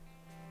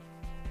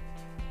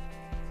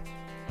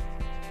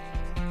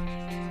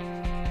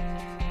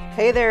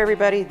Hey there,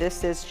 everybody.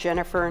 This is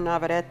Jennifer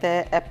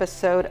Navarrete,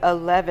 episode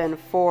 11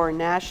 for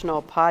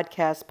National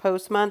Podcast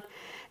Post Month.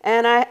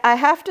 And I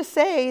have to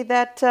say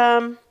that,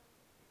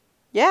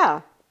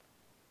 yeah,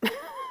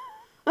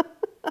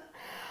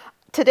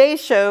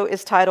 today's show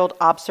is titled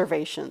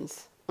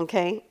Observations,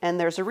 okay? And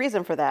there's a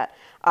reason for that.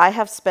 I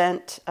have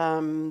spent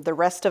the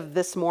rest of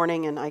this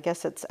morning, and I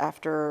guess it's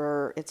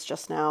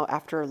just now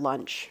after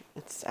lunch.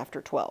 It's after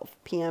 12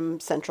 p.m.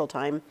 Central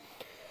Time.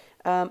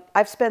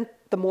 I've spent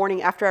the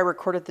morning after I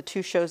recorded the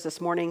two shows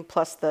this morning,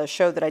 plus the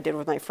show that I did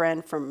with my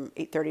friend from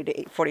 8:30 to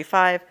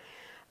 8:45.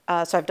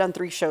 So I've done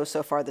 3 shows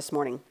so far this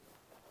morning.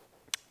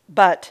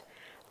 But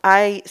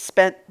I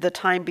spent the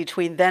time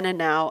between then and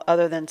now,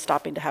 other than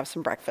stopping to have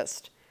some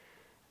breakfast,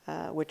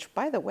 which,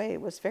 by the way,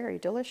 was very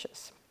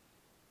delicious.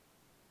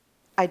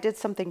 I did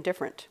something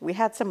different. We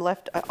had some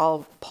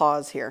I'll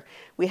pause here.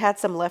 We had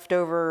some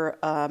leftover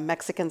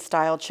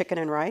Mexican-style chicken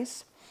and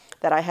rice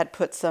that I had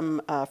put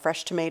some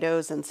fresh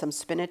tomatoes and some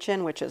spinach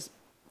in, which is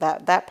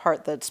that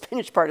part, the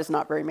spinach part is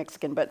not very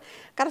Mexican, but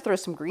got to throw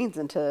some greens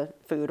into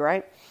food,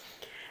 right?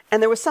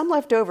 And there was some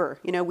left over.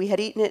 You know, we had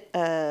eaten it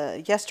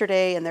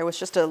yesterday, and there was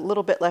just a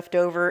little bit left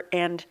over.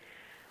 And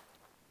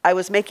I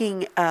was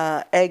making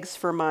eggs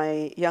for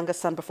my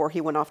youngest son before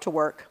he went off to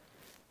work.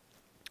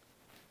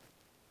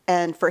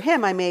 And for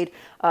him, I made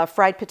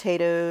fried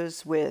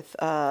potatoes with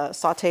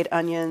sauteed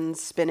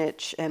onions,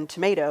 spinach, and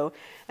tomato.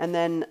 And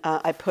then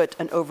I put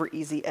an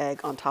over-easy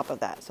egg on top of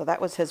that. So that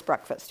was his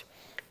breakfast.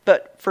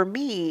 But for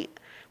me,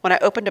 when I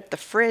opened up the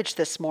fridge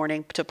this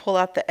morning to pull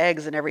out the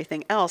eggs and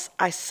everything else,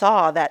 I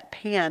saw that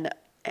pan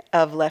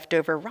of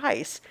leftover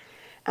rice.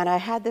 And I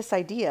had this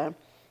idea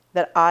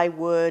that I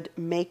would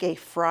make a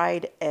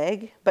fried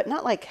egg, but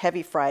not like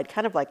heavy fried,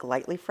 kind of like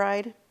lightly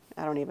fried.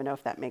 I don't even know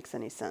if that makes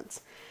any sense.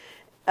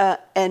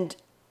 And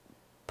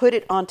put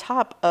it on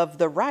top of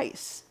the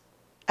rice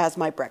as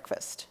my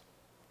breakfast.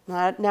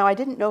 Now, I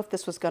didn't know if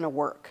this was going to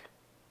work,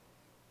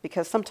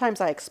 because sometimes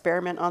I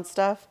experiment on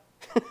stuff,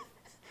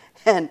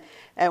 and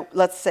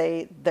let's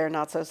say they're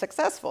not so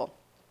successful.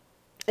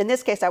 In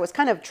this case, I was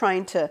kind of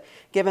trying to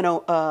give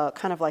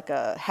kind of like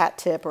a hat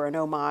tip or an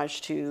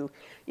homage to,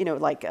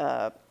 like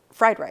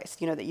fried rice,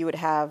 that you would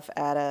have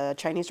at a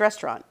Chinese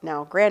restaurant.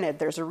 Now, granted,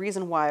 there's a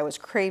reason why I was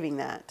craving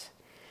that.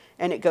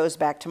 And it goes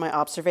back to my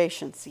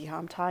observation. See how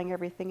I'm tying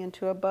everything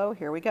into a bow?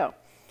 Here we go.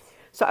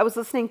 So I was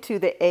listening to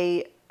the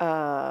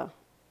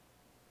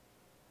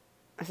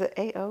is it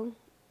AO?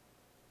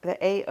 The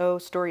AO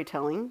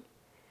storytelling.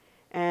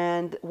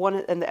 And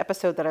the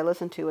episode that I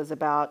listened to was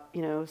about,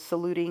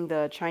 saluting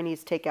the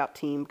Chinese takeout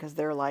team, because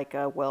they're like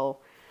not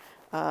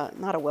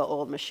a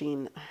well-oiled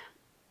machine.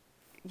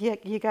 Yeah,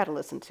 you got to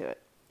listen to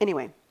it.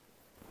 Anyway.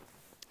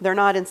 They're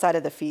not inside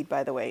of the feed,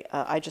 by the way.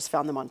 I just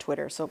found them on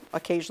Twitter. So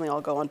occasionally I'll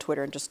go on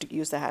Twitter and just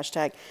use the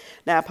hashtag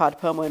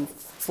NaPodPoMo and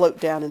float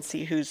down and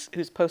see who's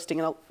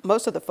posting. And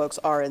most of the folks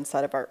are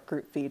inside of our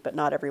group feed, but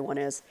not everyone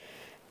is.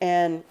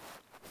 And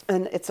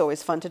it's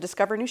always fun to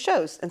discover new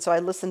shows. And so I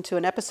listened to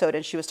an episode,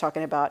 and she was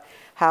talking about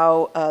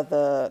how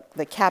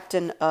the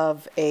captain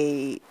at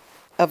a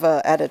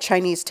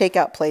Chinese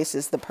takeout place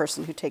is the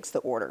person who takes the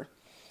order.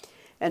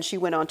 And she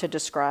went on to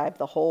describe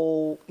the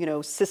whole,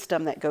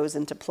 system that goes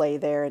into play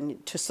there,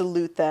 and to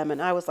salute them.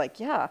 And I was like,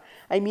 yeah.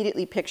 I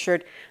immediately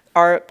pictured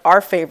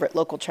our favorite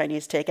local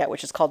Chinese takeout,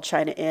 which is called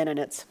China Inn, and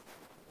it's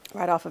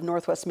right off of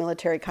Northwest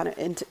Military, kind of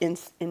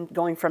in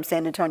going from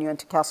San Antonio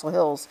into Castle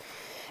Hills.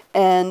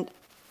 And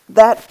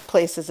that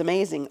place is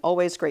amazing.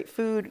 Always great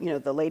food.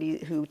 The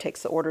lady who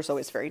takes the order is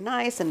always very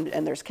nice,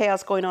 and there's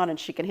chaos going on, and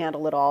she can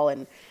handle it all.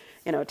 And,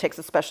 it takes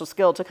a special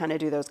skill to kind of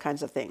do those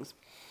kinds of things.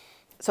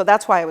 So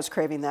that's why I was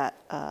craving that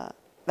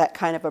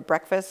kind of a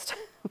breakfast.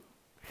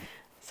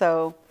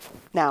 So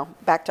now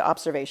back to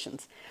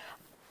observations.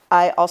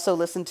 I also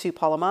listened to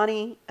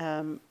Palamani.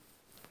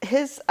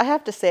 I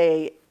have to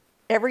say,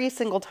 every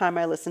single time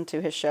I listen to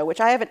his show,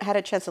 which I haven't had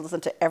a chance to listen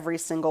to every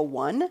single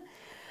one,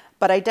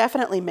 but I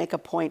definitely make a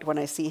point when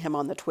I see him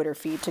on the Twitter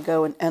feed to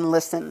go and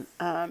listen.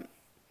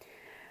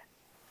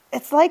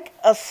 It's like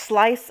a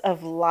slice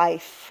of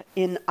life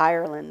in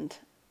Ireland.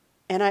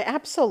 And I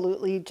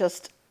absolutely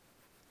just...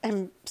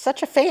 I'm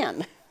such a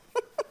fan.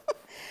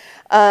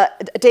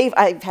 Dave,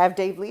 I have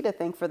Dave Lee to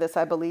thank for this,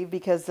 I believe,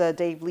 because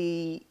Dave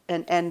Lee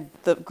and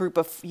the group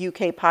of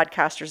UK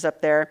podcasters up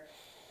there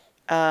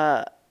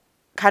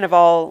kind of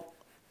all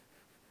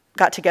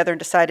got together and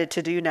decided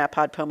to do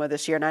NaPodPoMo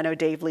this year. And I know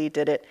Dave Lee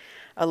did it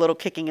a little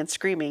kicking and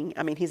screaming.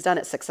 I mean, he's done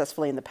it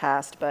successfully in the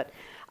past, but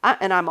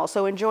I'm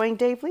also enjoying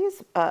Dave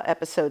Lee's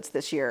episodes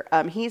this year.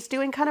 He's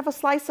doing kind of a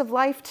slice of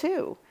life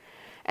too,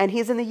 and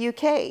he's in the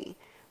UK.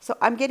 So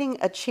I'm getting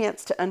a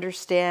chance to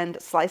understand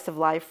slice of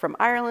life from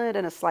Ireland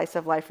and a slice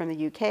of life from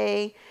the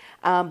UK.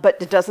 But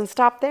it doesn't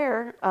stop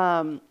there.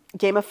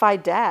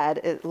 Gamified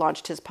Dad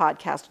launched his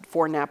podcast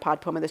for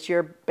NaPodPoMo this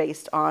year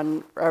based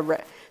on a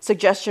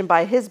suggestion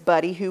by his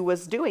buddy who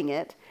was doing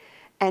it.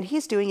 And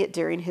he's doing it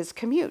during his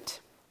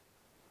commute.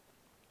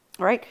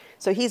 All right?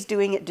 So he's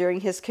doing it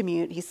during his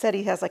commute. He said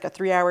he has like a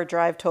 3-hour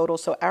drive total.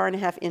 So hour and a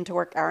half into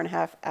work, hour and a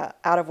half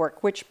out of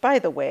work, which, by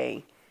the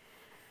way,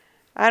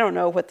 I don't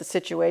know what the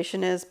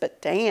situation is,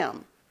 but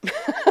damn.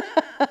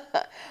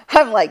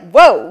 I'm like,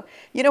 whoa.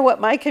 You know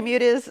what my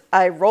commute is?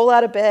 I roll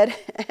out of bed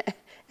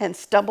and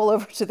stumble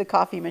over to the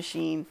coffee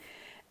machine.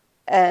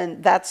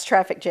 And that's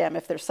traffic jam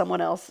if there's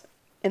someone else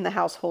in the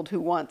household who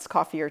wants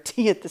coffee or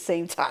tea at the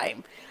same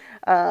time.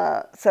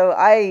 Oh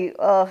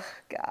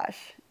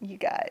gosh, you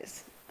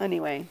guys.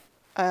 Anyway,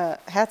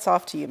 hats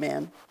off to you,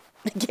 man.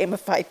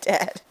 Gamified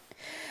dad.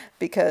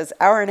 Because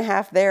hour and a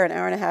half there, an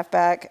hour and a half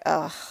back,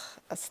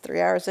 that's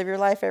 3 hours of your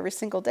life every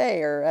single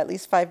day, or at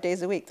least 5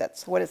 days a week.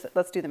 That's, what is it?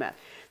 Let's do the math.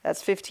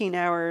 That's 15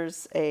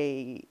 hours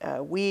a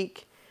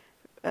week.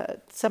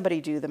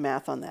 Somebody do the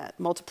math on that.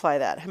 Multiply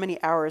that. How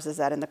many hours is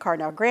that in the car?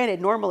 Now,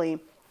 granted, normally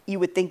you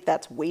would think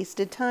that's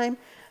wasted time,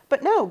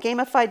 but no,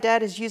 Gamified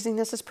Dad is using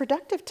this as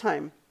productive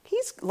time.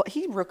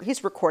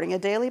 He's recording a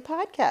daily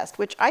podcast,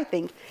 which I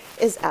think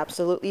is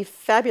absolutely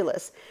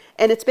fabulous.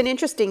 And it's been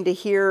interesting to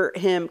hear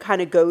him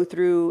kind of go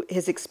through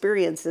his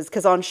experiences,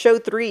 because on show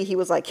 3, he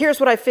was like,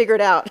 here's what I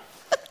figured out.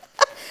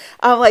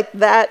 I'm like,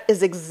 that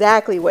is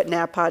exactly what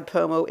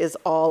NaPodPoMo is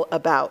all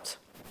about.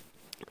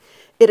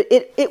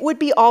 It would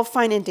be all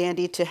fine and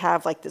dandy to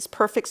have like this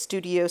perfect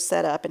studio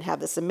set up and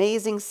have this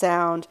amazing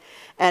sound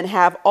and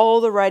have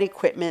all the right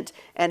equipment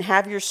and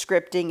have your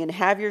scripting and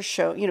have your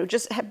show,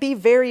 just be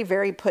very,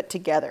 very put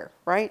together,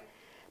 right?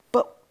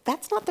 But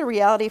that's not the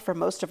reality for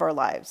most of our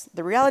lives.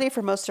 The reality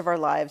for most of our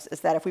lives is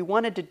that if we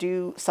wanted to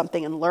do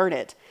something and learn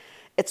it,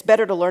 it's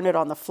better to learn it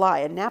on the fly.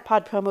 And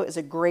NaPodPoMo is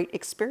a great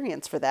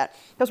experience for that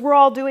because we're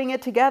all doing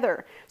it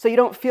together. So you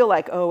don't feel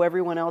like, oh,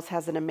 everyone else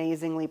has an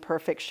amazingly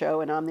perfect show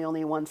and I'm the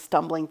only one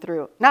stumbling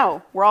through.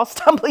 No, we're all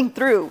stumbling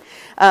through.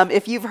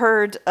 If you've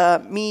heard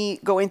me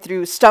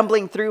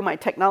stumbling through my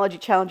technology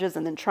challenges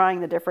and then trying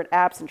the different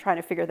apps and trying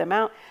to figure them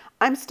out,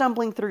 I'm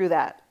stumbling through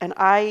that. And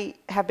I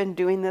have been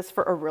doing this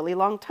for a really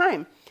long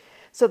time.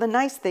 So the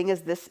nice thing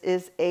is this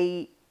is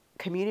a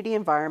community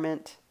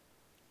environment.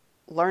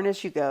 Learn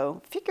as you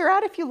go. Figure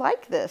out if you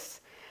like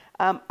this.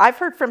 I've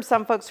heard from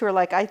some folks who are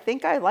like, I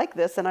think I like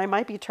this and I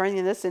might be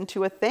turning this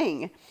into a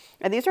thing.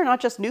 And these are not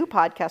just new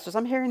podcasters.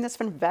 I'm hearing this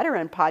from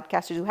veteran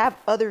podcasters who have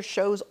other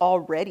shows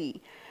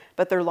already,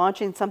 but they're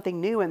launching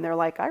something new and they're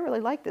like, I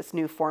really like this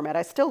new format.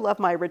 I still love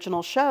my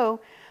original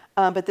show,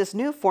 but this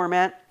new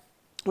format,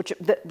 which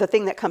the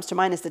thing that comes to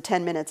mind is the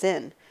 10 minutes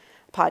in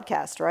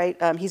podcast, right?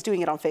 He's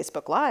doing it on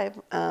Facebook Live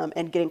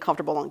and getting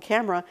comfortable on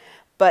camera.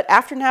 But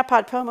after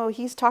NaPodPoMo,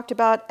 he's talked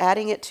about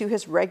adding it to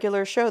his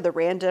regular show, the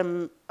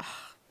random,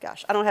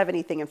 I don't have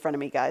anything in front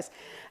of me, guys.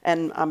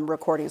 And I'm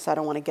recording, so I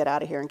don't want to get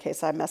out of here in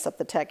case I mess up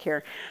the tech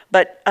here.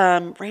 But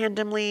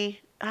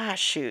randomly,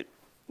 you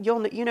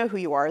know who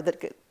you are,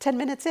 that 10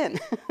 minutes in.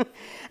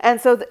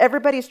 And so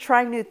everybody's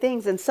trying new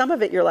things. And some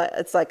of it,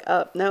 it's like,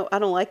 no, I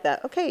don't like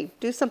that. Okay,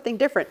 do something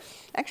different.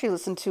 I actually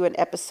listened to an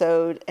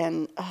episode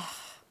and,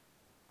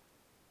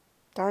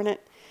 darn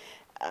it.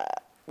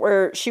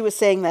 Where she was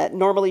saying that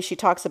normally she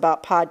talks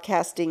about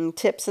podcasting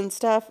tips and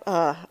stuff.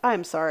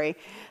 I'm sorry.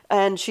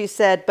 And she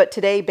said, but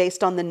today,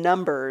 based on the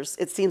numbers,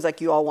 it seems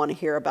like you all want to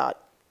hear about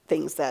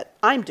things that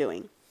I'm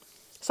doing.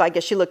 So I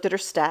guess she looked at her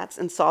stats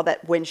and saw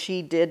that when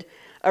she did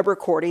a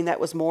recording that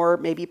was more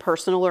maybe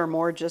personal or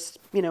more just,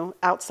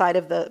 outside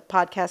of the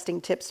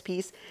podcasting tips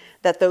piece,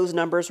 that those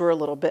numbers were a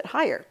little bit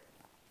higher.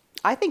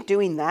 I think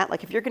doing that,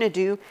 like if you're going to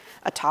do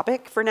a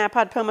topic for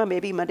NaPodPoMo,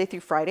 maybe Monday through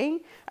Friday,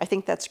 I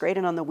think that's great.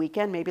 And on the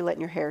weekend, maybe letting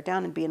your hair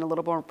down and being a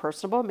little more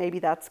personable, maybe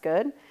that's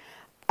good.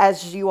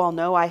 As you all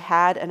know, I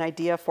had an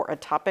idea for a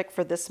topic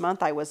for this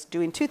month. I was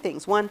doing 2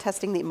 things. One,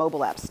 testing the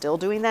mobile app. Still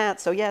doing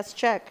that. So yes,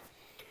 check.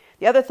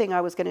 The other thing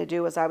I was going to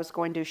do is I was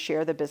going to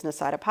share the business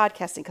side of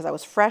podcasting because I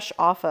was fresh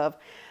off of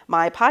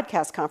my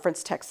podcast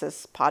conference,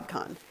 Texas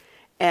PodCon.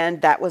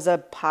 And that was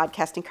a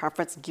podcasting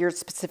conference geared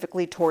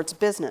specifically towards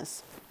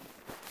business.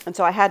 And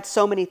so I had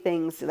so many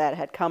things that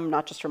had come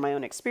not just from my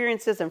own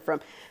experiences and from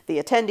the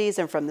attendees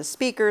and from the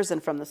speakers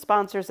and from the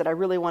sponsors that I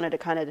really wanted to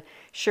kind of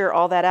share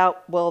all that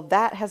out. Well,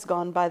 that has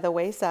gone by the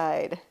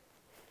wayside.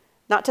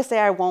 Not to say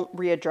I won't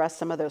readdress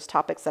some of those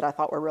topics that I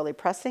thought were really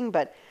pressing,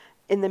 but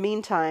in the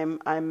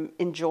meantime, I'm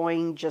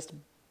enjoying just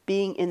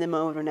being in the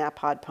moment of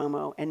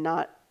NaPodPoMo and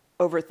not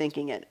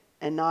overthinking it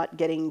and not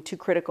getting too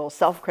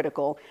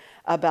self-critical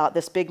about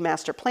this big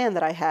master plan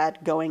that I had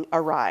going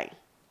awry.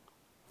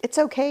 It's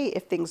okay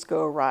if things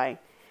go awry.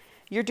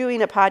 You're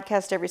doing a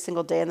podcast every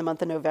single day in the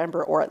month of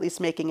November, or at least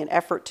making an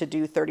effort to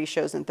do 30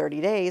 shows in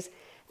 30 days.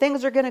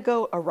 Things are going to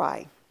go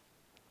awry.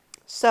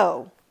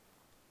 So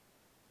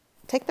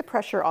take the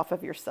pressure off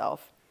of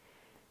yourself.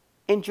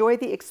 Enjoy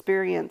the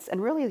experience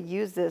and really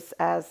use this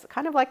as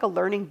kind of like a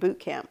learning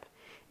boot camp.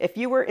 If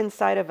you were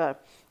inside of a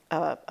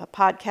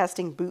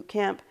podcasting boot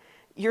camp,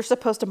 you're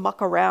supposed to muck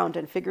around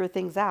and figure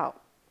things out.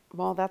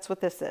 Well, that's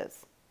what this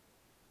is.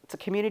 It's a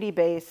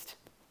community-based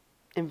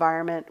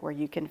environment where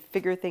you can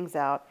figure things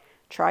out,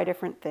 try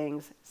different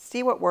things,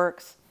 see what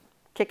works,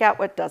 kick out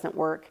what doesn't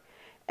work.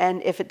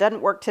 And if it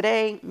doesn't work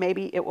today,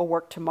 maybe it will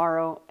work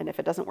tomorrow. And if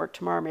it doesn't work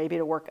tomorrow, maybe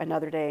it'll work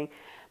another day.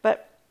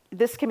 But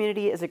this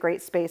community is a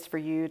great space for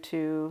you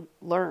to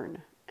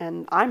learn.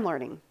 And I'm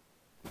learning.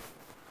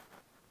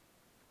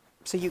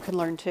 so you can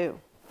learn too.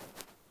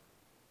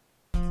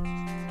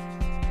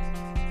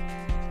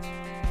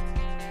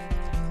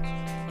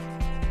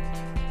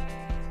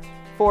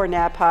 For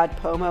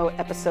NaPodPoMo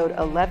episode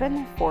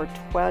 11 for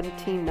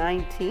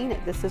 2019,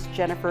 this is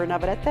Jennifer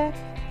Navarrete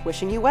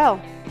wishing you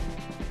well.